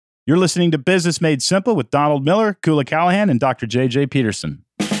You're listening to Business Made Simple with Donald Miller, Kula Callahan, and Dr. J.J. Peterson.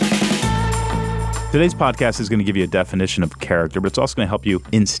 Today's podcast is going to give you a definition of character, but it's also going to help you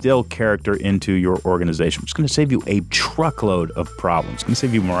instill character into your organization. It's going to save you a truckload of problems. It's going to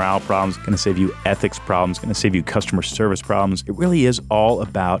save you morale problems. It's going to save you ethics problems. It's going to save you customer service problems. It really is all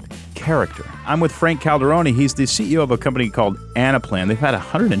about character. I'm with Frank Calderoni. He's the CEO of a company called Anaplan. They've had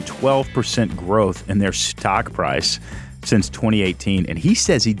 112% growth in their stock price since 2018, and he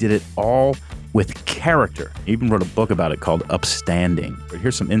says he did it all with character. He even wrote a book about it called Upstanding.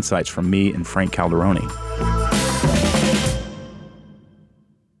 Here's some insights from me and Frank Calderoni.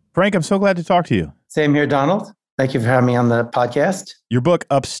 Frank, I'm so glad to talk to you. Same here, Donald. Thank you for having me on the podcast. Your book,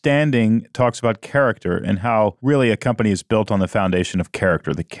 Upstanding, talks about character and how really a company is built on the foundation of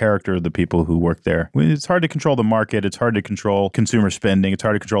character, the character of the people who work there. It's hard to control the market. It's hard to control consumer spending. It's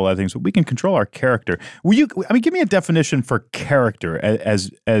hard to control other things, but we can control our character. Give me a definition for character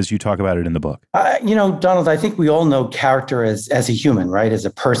as you talk about it in the book. Donald, I think we all know character as a human, right? As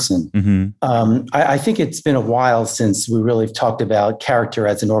a person. Mm-hmm. I think it's been a while since we really talked about character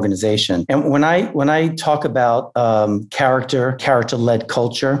as an organization. And when I talk about character-led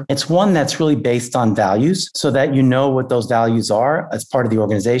culture, it's one that's really based on values so that you know what those values are as part of the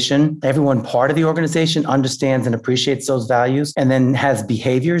organization. Everyone part of the organization understands and appreciates those values and then has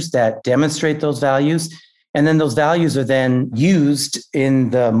behaviors that demonstrate those values. And then those values are then used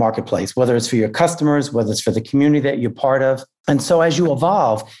in the marketplace, whether it's for your customers, whether it's for the community that you're part of. And so as you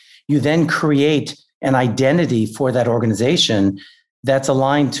evolve, you then create an identity for that organization that's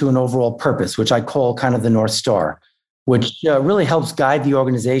aligned to an overall purpose, which I call kind of the North Star, which really helps guide the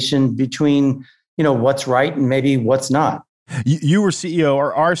organization between, what's right and maybe what's not. You were CEO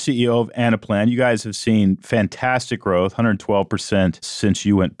or are CEO of Anaplan. You guys have seen fantastic growth, 112% since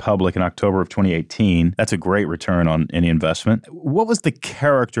you went public in October of 2018. That's a great return on any investment. What was the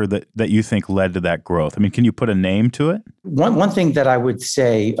character that you think led to that growth? I mean, can you put a name to it? One thing that I would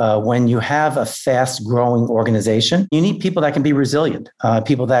say, when you have a fast-growing organization, you need people that can be resilient,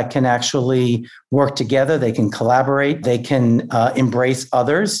 people that can actually work together, they can collaborate, they can embrace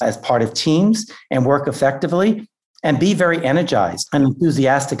others as part of teams and work effectively, and be very energized and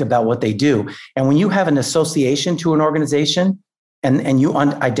enthusiastic about what they do. And when you have an association to an organization and you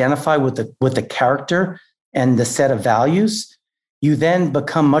identify with the character and the set of values, you then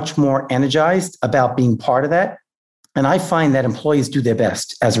become much more energized about being part of that. And I find that employees do their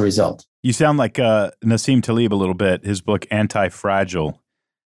best as a result. You sound like Nassim Taleb a little bit, his book Anti-Fragile.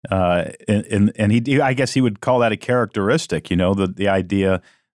 And I guess he would call that a characteristic, the idea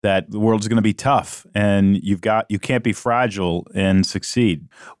that the world's going to be tough and you can't be fragile and succeed.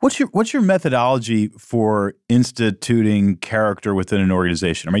 What's your methodology for instituting character within an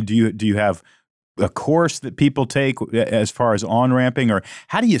organization? I mean, do you have a course that people take as far as on-ramping, or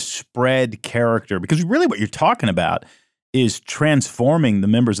how do you spread character? Because really what you're talking about is transforming the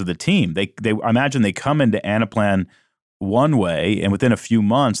members of the team. I imagine they come into Anaplan one way, and within a few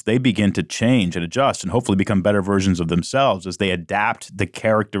months, they begin to change and adjust and hopefully become better versions of themselves as they adapt the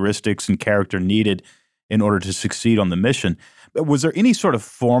characteristics and character needed in order to succeed on the mission. But was there any sort of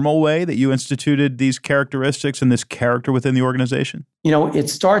formal way that you instituted these characteristics and this character within the organization? It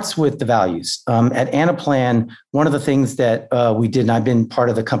starts with the values. At Anaplan, one of the things that we did, and I've been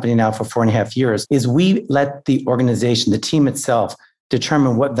part of the company now for 4.5 years, is we let the organization, the team itself,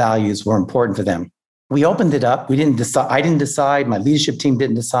 determine what values were important for them. We opened it up. We didn't decide. I didn't decide. My leadership team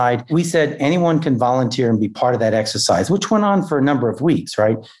didn't decide. We said anyone can volunteer and be part of that exercise, which went on for a number of weeks,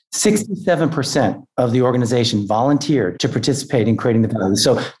 right? 67% of the organization volunteered to participate in creating the values.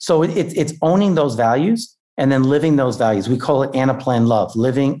 So it's owning those values and then living those values. We call it Anaplan Love,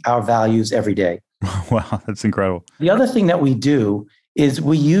 living our values every day. Wow, that's incredible. The other thing that we do is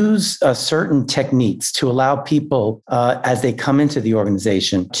we use certain techniques to allow people, as they come into the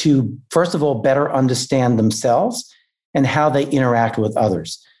organization, to, first of all, better understand themselves and how they interact with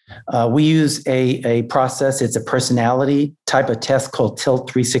others. We use a process, it's a personality type of test called Tilt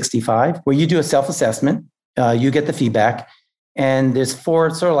 365, where you do a self-assessment, you get the feedback, and there's four,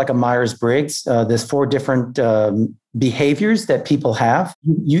 sort of like a Myers-Briggs, there's four different behaviors that people have.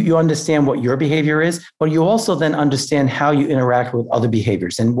 You understand what your behavior is, but you also then understand how you interact with other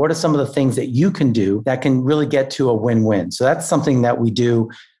behaviors and what are some of the things that you can do that can really get to a win-win. So that's something that we do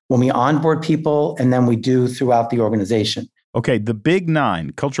when we onboard people and then we do throughout the organization. Okay, the big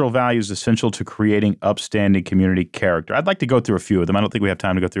 9, cultural values essential to creating upstanding community character. I'd like to go through a few of them. I don't think we have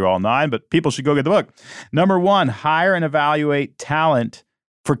time to go through all 9, but people should go get the book. Number 1, hire and evaluate talent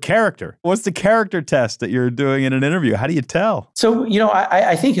for character. What's the character test that you're doing in an interview? How do you tell? So,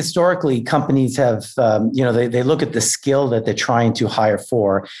 I think historically companies have, they look at the skill that they're trying to hire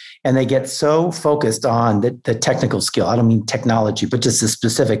for, and they get so focused on the technical skill. I don't mean technology, but just the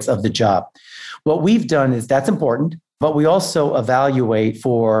specifics of the job. What we've done is that's important, but we also evaluate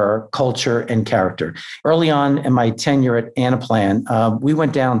for culture and character. Early on in my tenure at Anaplan, we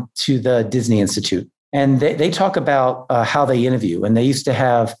went down to the Disney Institute, and they talk about how they interview. And they used to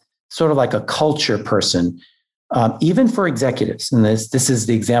have sort of like a culture person, even for executives. And this is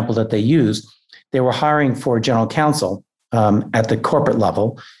the example that they use. They were hiring for general counsel at the corporate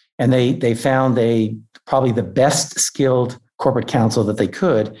level, and they found probably the best skilled corporate counsel that they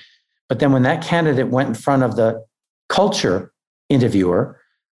could. But then when that candidate went in front of the culture interviewer,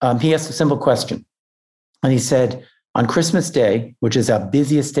 he asked a simple question. And he said, on Christmas Day, which is our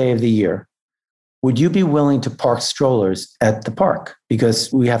busiest day of the year, would you be willing to park strollers at the park?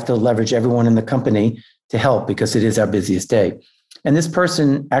 Because we have to leverage everyone in the company to help because it is our busiest day. And this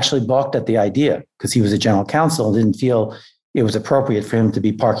person actually balked at the idea because he was a general counsel and didn't feel it was appropriate for him to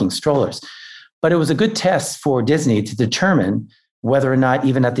be parking strollers. But it was a good test for Disney to determine whether or not,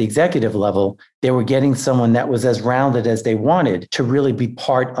 even at the executive level, they were getting someone that was as rounded as they wanted to really be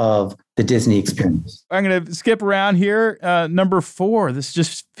part of the Disney experience. I'm going to skip around here. Number 4, this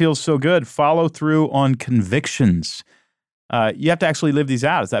just feels so good. Follow through on convictions. You have to actually live these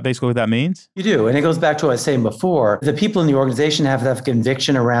out. Is that basically what that means? You do. And it goes back to what I was saying before. The people in the organization have to have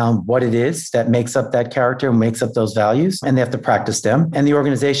conviction around what it is that makes up that character and makes up those values, and they have to practice them. And the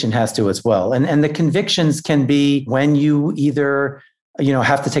organization has to as well. And the convictions can be when you either,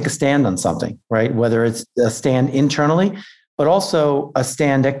 have to take a stand on something, right? Whether it's a stand internally, but also a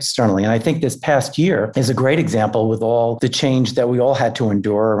stand externally. And I think this past year is a great example with all the change that we all had to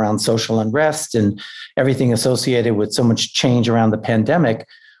endure around social unrest and everything associated with so much change around the pandemic,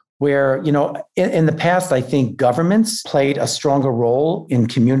 where, in the past, I think governments played a stronger role in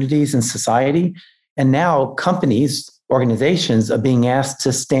communities and society. And now companies, organizations are being asked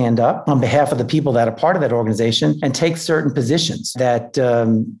to stand up on behalf of the people that are part of that organization and take certain positions that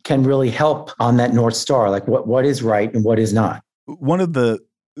can really help on that North Star, like what is right and what is not. One of the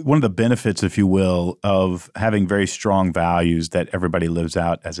benefits, if you will, of having very strong values that everybody lives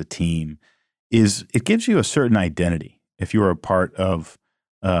out as a team is it gives you a certain identity if you are a part of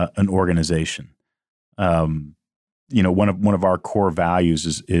an organization. One of our core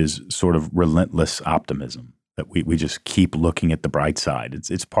values is sort of relentless optimism. That we just keep looking at the bright side.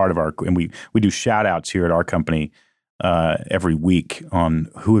 It's part of our, and we do shout outs here at our company every week on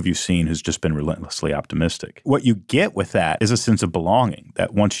who have you seen who's just been relentlessly optimistic. What you get with that is a sense of belonging,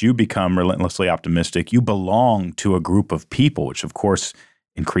 that once you become relentlessly optimistic, you belong to a group of people, which of course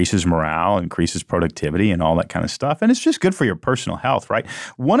increases morale, increases productivity and all that kind of stuff. And it's just good for your personal health, right?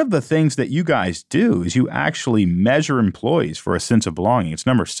 One of the things that you guys do is you actually measure employees for a sense of belonging. It's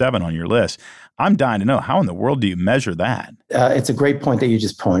number 7 on your list. I'm dying to know, how in the world do you measure that? It's a great point that you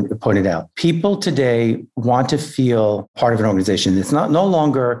just pointed out. People today want to feel part of an organization. It's no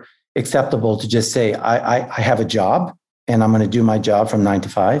longer acceptable to just say, I have a job and I'm going to do my job from 9 to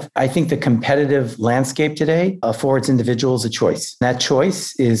 5. I think the competitive landscape today affords individuals a choice. That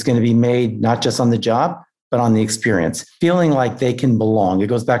choice is going to be made not just on the job, but on the experience, feeling like they can belong. It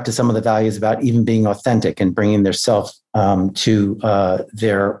goes back to some of the values about even being authentic and bringing their self to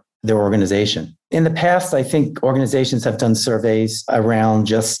their organization. In the past, I think organizations have done surveys around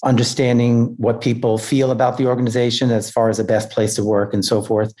just understanding what people feel about the organization as far as the best place to work and so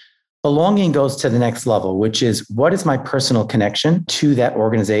forth. Belonging goes to the next level, which is what is my personal connection to that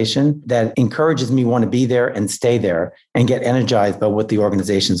organization that encourages me want to be there and stay there and get energized by what the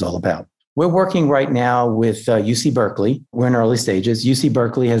organization is all about. We're working right now with UC Berkeley. We're in early stages. UC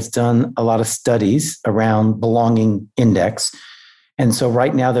Berkeley has done a lot of studies around belonging index. And so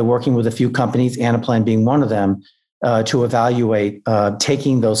right now they're working with a few companies, Anaplan being one of them, to evaluate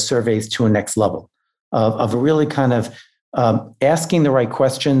taking those surveys to a next level of really kind of asking the right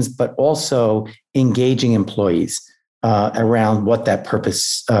questions, but also engaging employees around what that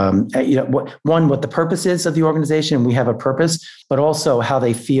purpose, what the purpose is of the organization. We have a purpose, but also how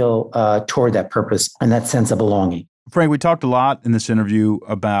they feel toward that purpose and that sense of belonging. Frank, we talked a lot in this interview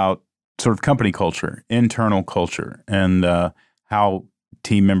about sort of company culture, internal culture, and how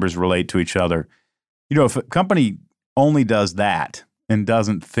team members relate to each other. If a company only does that and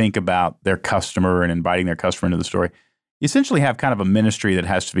doesn't think about their customer and inviting their customer into the story, you essentially have kind of a ministry that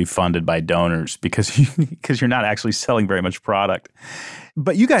has to be funded by donors because you're not actually selling very much product.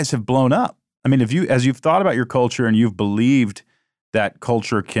 But you guys have blown up. I mean, as you've thought about your culture and you've believed that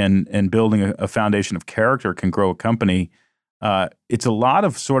culture can, and building a foundation of character can grow a company, it's a lot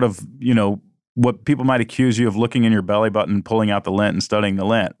of sort of, what people might accuse you of looking in your belly button, pulling out the lint and studying the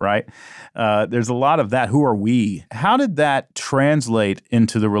lint, right? There's a lot of that. Who are we? How did that translate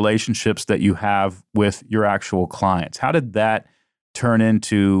into the relationships that you have with your actual clients? How did that turn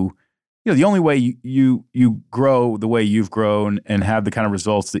into, the only way you grow the way you've grown and have the kind of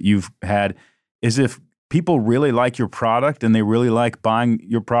results that you've had is if people really like your product and they really like buying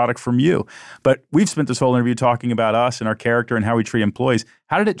your product from you. But we've spent this whole interview talking about us and our character and how we treat employees.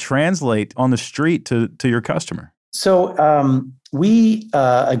 How did it translate on the street to your customer? So we,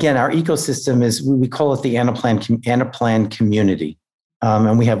 again, our ecosystem is, we call it the Anaplan community.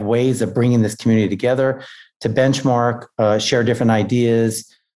 And we have ways of bringing this community together to benchmark, share different ideas,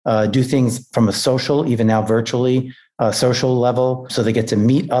 do things from a social, even now virtually, social level. So they get to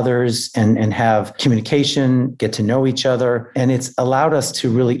meet others and have communication, get to know each other. And it's allowed us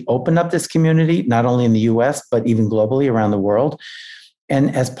to really open up this community, not only in the US, but even globally around the world.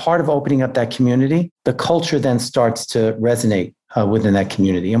 And as part of opening up that community, the culture then starts to resonate within that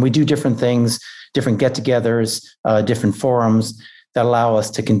community. And we do different things, different get-togethers, different forums that allow us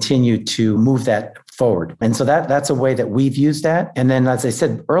to continue to move that forward. And so that's a way that we've used that. And then, as I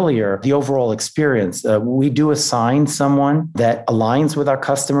said earlier, the overall experience, we do assign someone that aligns with our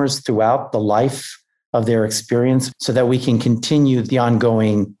customers throughout the life of their experience so that we can continue the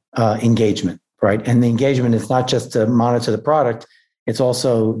ongoing engagement, right? And the engagement is not just to monitor the product, it's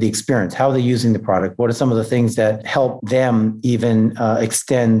also the experience. How are they using the product? What are some of the things that help them even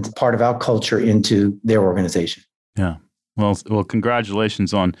extend part of our culture into their organization? Yeah. Well,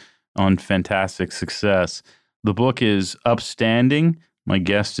 congratulations on fantastic success. The book is Upstanding. My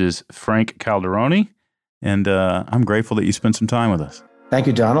guest is Frank Calderoni, and I'm grateful that you spent some time with us. Thank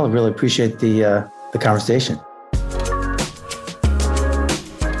you, Donald. I really appreciate the conversation.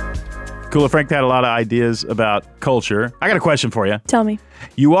 Cool. Frank had a lot of ideas about culture. I got a question for you. Tell me.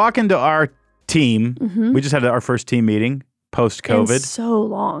 You walk into our team. Mm-hmm. We just had our first team meeting post-COVID. In so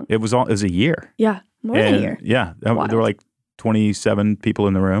long. It was a year. Yeah, more than a year. Yeah, Wild. There were like 27 people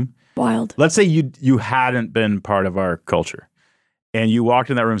in the room. Wild. Let's say you hadn't been part of our culture and you walked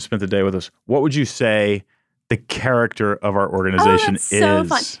in that room and spent the day with us. What would you say the character of our organization is? So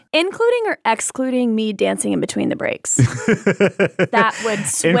fun. Including or excluding me dancing in between the breaks. That would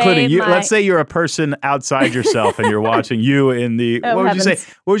sway Including you. Let's say you're a person outside yourself and you're watching you in the... Oh, what would you say?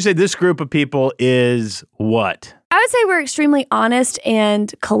 What would you say this group of people is what? I would say we're extremely honest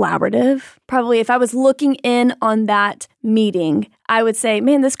and collaborative. Probably if I was looking in on that meeting, I would say,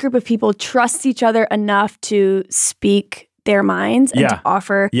 man, this group of people trusts each other enough to speak their minds and to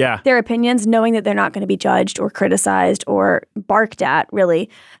offer their opinions, knowing that they're not going to be judged or criticized or barked at, really.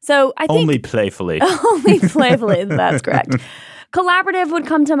 So I think... Only playfully. Only playfully, that's correct. Collaborative would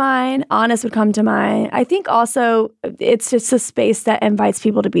come to mind. Honest would come to mind. I think also it's just a space that invites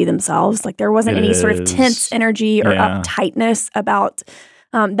people to be themselves. Like there wasn't any sort of tense energy or uptightness about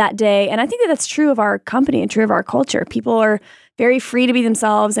that day. And I think that that's true of our company and true of our culture. People are very free to be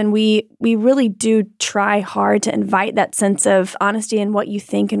themselves. And we really do try hard to invite that sense of honesty in what you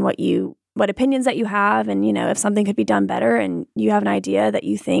think and what opinions that you have. And, if something could be done better and you have an idea that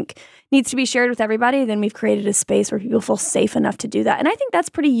you think needs to be shared with everybody, then we've created a space where people feel safe enough to do that. And I think that's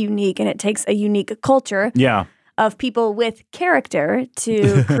pretty unique. And it takes a unique culture of people with character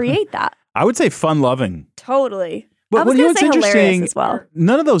to create that. I would say fun-loving. Totally. But I was going to say hilarious as well.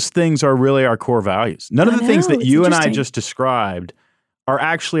 None of those things are really our core values. None of the things that you and I just described are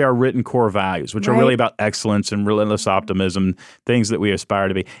actually our written core values, which are really about excellence and relentless optimism, things that we aspire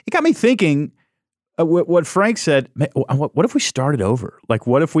to be. It got me thinking, what Frank said, what if we started over? Like,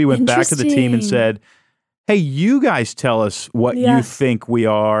 what if we went back to the team and said, hey, you guys tell us what you think we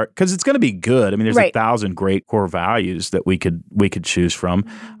are, because it's going to be good. I mean, there's 1,000 great core values that we could choose from.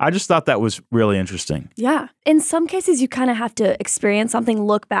 I just thought that was really interesting. Yeah. In some cases, you kind of have to experience something,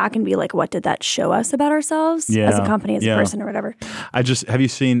 look back and be like, what did that show us about ourselves as a company, as a person or whatever? Have you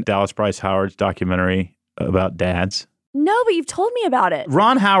seen Dallas Bryce Howard's documentary about dads? No, but you've told me about it.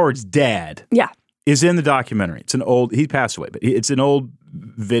 Ron Howard's dad is in the documentary. He passed away, but it's an old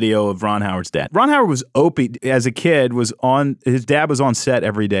video of Ron Howard's dad. Ron Howard was Opie as a kid. His dad was on set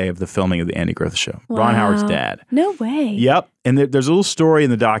every day of the filming of the Andy Griffith Show. Wow. Ron Howard's dad. No way. Yep. And there's a little story in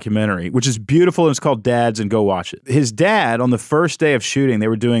the documentary, which is beautiful, and it's called Dads, and go watch it. His dad, on the first day of shooting, they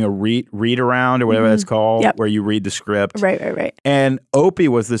were doing a read around or whatever that's called, where you read the script. Right. And Opie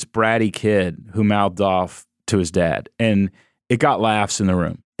was this bratty kid who mouthed off to his dad, and it got laughs in the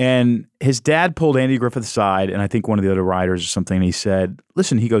room. And his dad pulled Andy Griffith aside, and I think one of the other writers or something, and he said,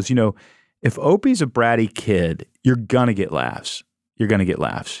 listen, he goes, if Opie's a bratty kid, you're going to get laughs. You're going to get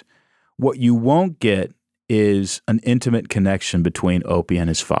laughs. What you won't get is an intimate connection between Opie and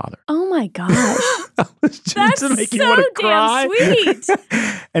his father. Oh my gosh. That's so damn sweet.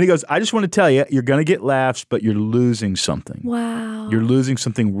 And he goes, I just want to tell you, you're going to get laughs, but you're losing something. Wow. You're losing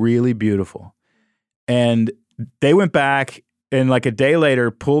something really beautiful. And they went back and like a day later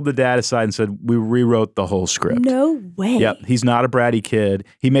pulled the dad aside and said, we rewrote the whole script. No way. Yep. He's not a bratty kid.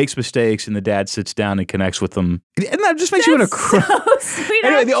 He makes mistakes and the dad sits down and connects with them. And that just makes you want to cry. So sweet.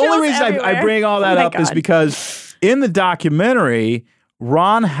 Anyway, the only reason I bring all that up is because in the documentary,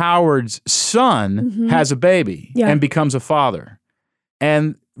 Ron Howard's son has a baby and becomes a father.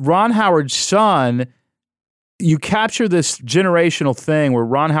 And Ron Howard's son, you capture this generational thing where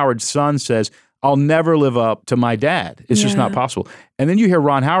Ron Howard's son says, I'll never live up to my dad. It's just not possible. And then you hear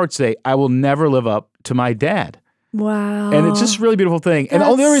Ron Howard say, I will never live up to my dad. Wow. And it's just a really beautiful thing. And the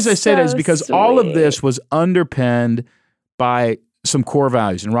only reason I say that is because all of this was underpinned by some core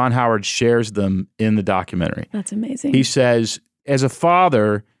values. And Ron Howard shares them in the documentary. That's amazing. He says, as a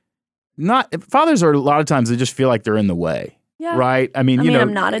father, fathers are a lot of times they just feel like they're in the way. Yeah. Right? I mean,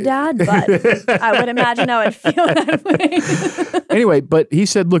 I'm not a dad, but I would imagine I would feel that way. Anyway, but he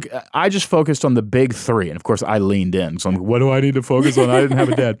said, look, I just focused on the big three. And of course, I leaned in. So I'm like, what do I need to focus on? I didn't have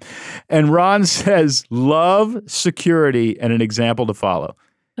a dad. And Ron says, love, security, and an example to follow.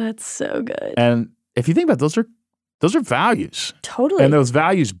 That's so good. And if you think about it, those are values. Totally. And those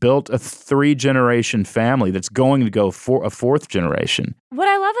values built a 3-generation family that's going to go for a 4th generation. What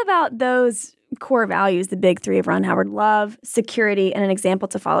I love about those core values, the big 3 of Ron Howard, love, security, and an example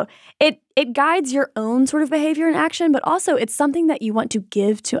to follow, it guides your own sort of behavior and action, but also it's something that you want to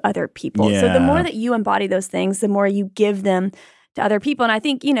give to other people. Yeah. So the more that you embody those things, the more you give them to other people. And I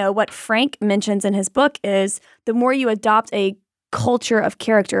think, what Frank mentions in his book is the more you adopt a culture of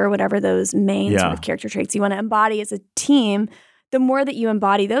character, or whatever those main sort of character traits you want to embody as a team, the more that you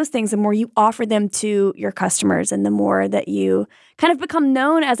embody those things, the more you offer them to your customers, and the more that you kind of become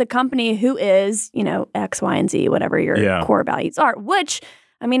known as a company who is, X, Y, and Z, whatever your core values are, which,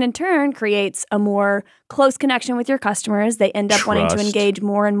 in turn creates a more close connection with your customers. They end up wanting to engage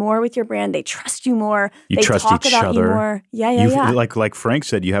more and more with your brand. They trust you more. They trust talk each about other. You more. Yeah. Like Frank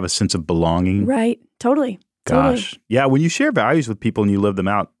said, you have a sense of belonging. Right. Totally. Gosh. Yeah, when you share values with people and you live them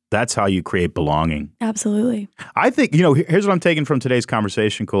out, that's how you create belonging. Absolutely. I think, here's what I'm taking from today's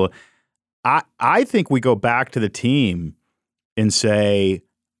conversation, Kula. I think we go back to the team and say,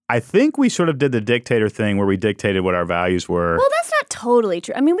 I think we sort of did the dictator thing where we dictated what our values were. Well, that's not totally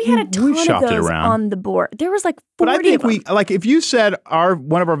true. We had a ton of those on the board. There was like 40 But I think of them. if you said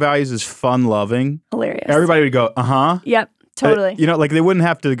one of our values is fun-loving. Hilarious. Everybody would go, uh-huh. Yep. Totally. They wouldn't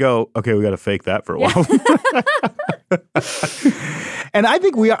have to go, okay, we got to fake that for a while. And I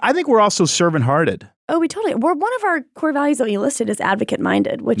think we're also servant-hearted. Oh, we totally. One of our core values that we listed is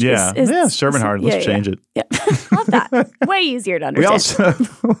advocate-minded, which is servant-hearted. Let's change it. Yeah. Love that. Way easier to understand.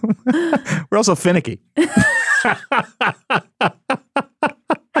 We're also finicky.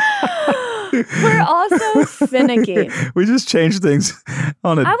 We're also finicky. We just change things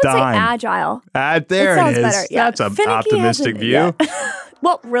on a dime. I would say agile. There it is. Better. Yeah. That's an optimistic view. Yeah.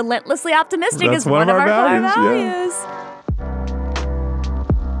 Well, relentlessly optimistic is one of our core values. Yeah.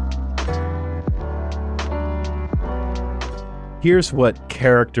 Here's what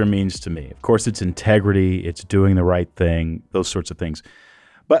character means to me. Of course, it's integrity, it's doing the right thing, those sorts of things.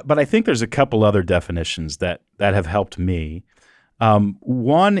 But I think there's a couple other definitions that have helped me.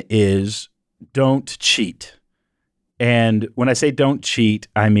 One is don't cheat. And when I say don't cheat,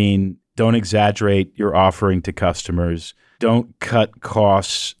 I mean don't exaggerate your offering to customers. Don't cut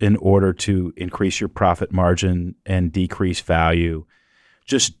costs in order to increase your profit margin and decrease value.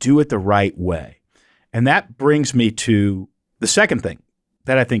 Just do it the right way. And that brings me to the second thing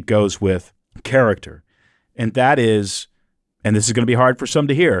that I think goes with character. And that is, and this is going to be hard for some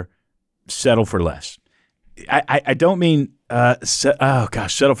to hear, settle for less. I don't mean,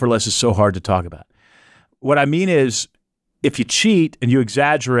 settle for less is so hard to talk about. What I mean is, if you cheat and you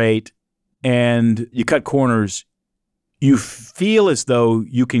exaggerate and you cut corners, you feel as though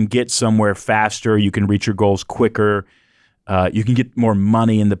you can get somewhere faster, you can reach your goals quicker, you can get more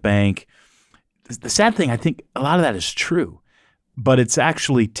money in the bank. The sad thing, I think a lot of that is true, but it's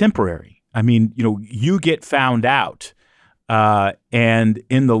actually temporary. You get found out. And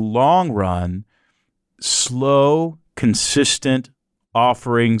in the long run, slow, consistent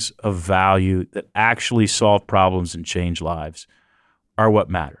offerings of value that actually solve problems and change lives are what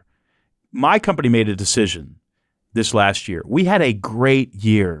matter. My company made a decision this last year. We had a great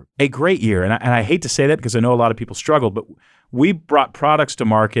year. And I hate to say that because I know a lot of people struggled, but we brought products to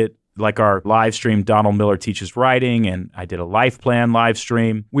market like our live stream, Donald Miller Teaches Writing, and I did a Life Plan live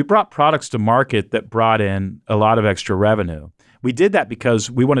stream. We brought products to market that brought in a lot of extra revenue. We did that because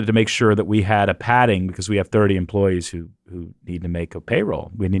we wanted to make sure that we had a padding because we have 30 employees who need to make a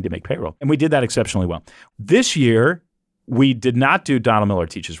payroll. We need to make payroll. And we did that exceptionally well. This year, we did not do Donald Miller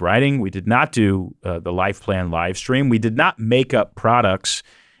Teaches Writing. We did not do the Life Plan live stream. We did not make up products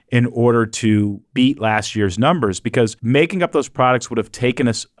in order to beat last year's numbers because making up those products would have taken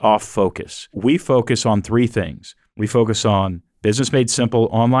us off focus. We focus on three things. We focus on Business Made Simple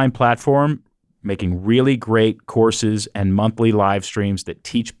online platform, making really great courses and monthly live streams that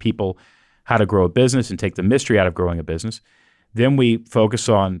teach people how to grow a business and take the mystery out of growing a business. Then we focus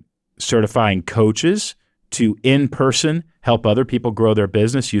on certifying coaches to in-person help other people grow their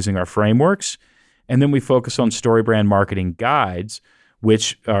business using our frameworks. And then we focus on StoryBrand marketing guides,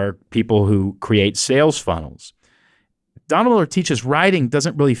 which are people who create sales funnels. Donald Miller Teaches Writing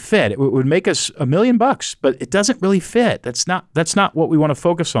doesn't really fit. It would make us $1 million, but it doesn't really fit. That's not what we want to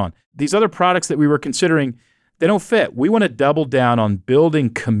focus on. These other products that we were considering, they don't fit. We want to double down on building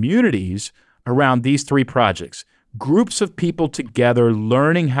communities around these three projects. Groups of people together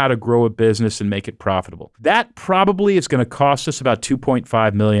learning how to grow a business and make it profitable. That probably is going to cost us about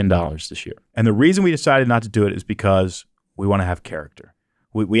 $2.5 million this year. And the reason we decided not to do it is because we want to have character.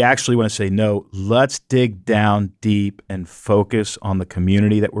 We actually want to say, no, let's dig down deep and focus on the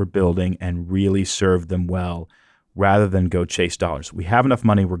community that we're building and really serve them well rather than go chase dollars. We have enough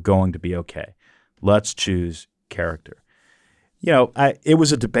money, we're going to be okay. Let's choose character. It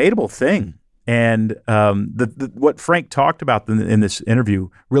was a debatable thing. And what Frank talked about in this interview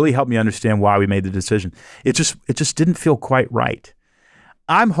really helped me understand why we made the decision. It just didn't feel quite right.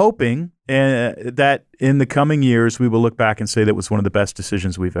 I'm hoping that in the coming years, we will look back and say that was one of the best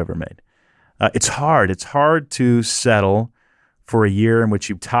decisions we've ever made. It's hard. It's hard to settle for a year in which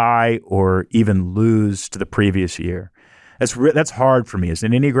you tie or even lose to the previous year. That's hard for me. As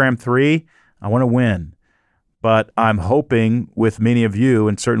an Enneagram 3, I want to win. But I'm hoping with many of you,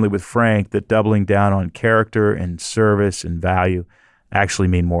 and certainly with Frank, that doubling down on character and service and value actually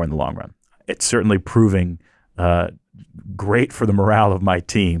mean more in the long run. It's certainly proving great for the morale of my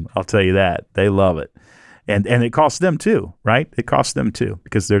team. I'll tell you that. They love it. And it costs them too, right? It costs them too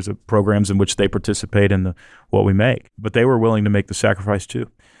because there's programs in which they participate in what we make. But they were willing to make the sacrifice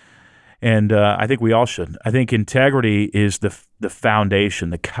too. And I think we all should. I think integrity is the foundation,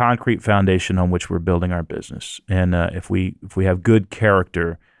 the concrete foundation on which we're building our business. And if we have good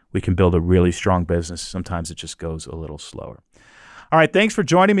character, we can build a really strong business. Sometimes it just goes a little slower. All right, thanks for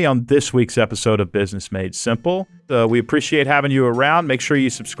joining me on this week's episode of Business Made Simple. We appreciate having you around. Make sure you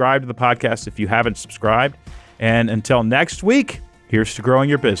subscribe to the podcast if you haven't subscribed. And until next week, here's to growing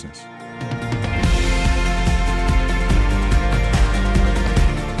your business.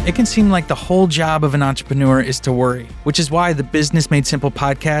 It can seem like the whole job of an entrepreneur is to worry, which is why the Business Made Simple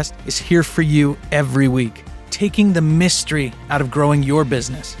podcast is here for you every week, taking the mystery out of growing your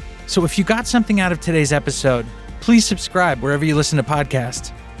business. So if you got something out of today's episode, please subscribe wherever you listen to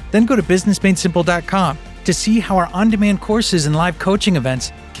podcasts. Then go to businessmadesimple.com to see how our on-demand courses and live coaching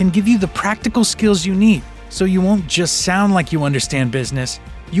events can give you the practical skills you need so you won't just sound like you understand business.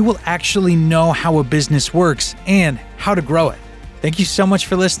 You will actually know how a business works and how to grow it. Thank you so much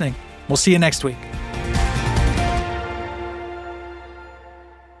for listening. We'll see you next week.